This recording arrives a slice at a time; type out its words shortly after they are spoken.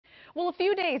Well, a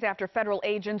few days after federal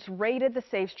agents raided the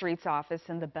Safe Streets office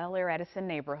in the Bel Air Edison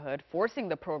neighborhood, forcing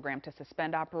the program to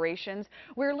suspend operations,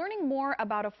 we're learning more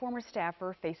about a former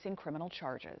staffer facing criminal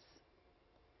charges.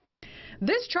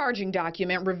 This charging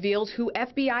document reveals who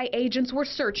FBI agents were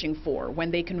searching for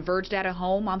when they converged at a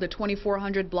home on the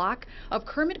 2400 block of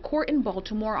Kermit Court in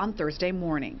Baltimore on Thursday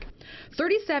morning.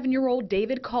 37-year-old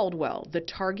David Caldwell, the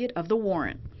target of the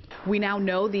warrant. We now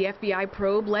know the FBI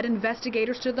probe led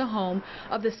investigators to the home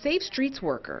of the Safe Streets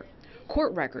worker.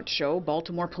 Court records show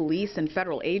Baltimore police and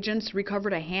federal agents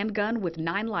recovered a handgun with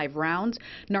 9 live rounds,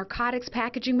 narcotics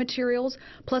packaging materials,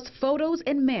 plus photos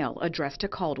and mail addressed to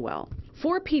Caldwell.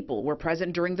 4 people were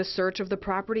present during the search of the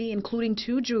property, including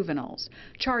 2 juveniles.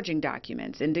 Charging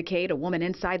documents indicate a woman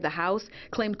inside the house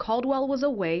claimed Caldwell was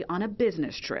away on a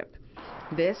business trip.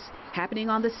 This happening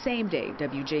on the same day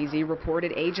WJZ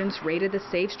reported agents raided the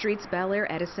Safe Streets Bel Air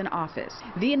Edison office.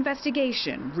 The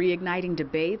investigation reigniting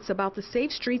debates about the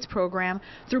Safe Streets program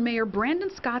through Mayor Brandon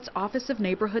Scott's Office of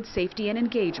Neighborhood Safety and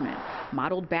Engagement,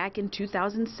 modeled back in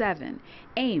 2007,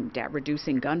 aimed at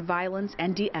reducing gun violence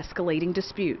and de-escalating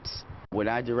disputes. What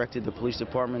I directed the police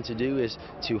department to do is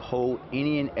to hold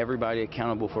any and everybody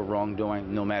accountable for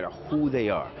wrongdoing, no matter who they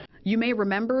are. You may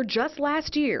remember just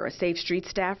last year, a Safe Street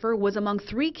staffer was among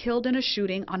 3 killed in a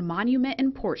shooting on Monument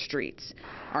and Port Streets.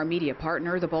 Our media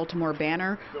partner, the Baltimore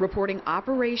Banner, reporting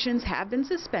operations have been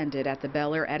suspended at the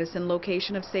Bel Air Edison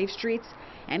location of Safe Streets,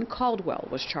 and Caldwell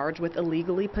was charged with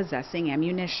illegally possessing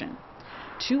ammunition.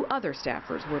 2 other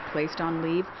staffers were placed on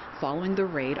leave following the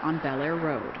raid on Bel Air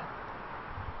Road.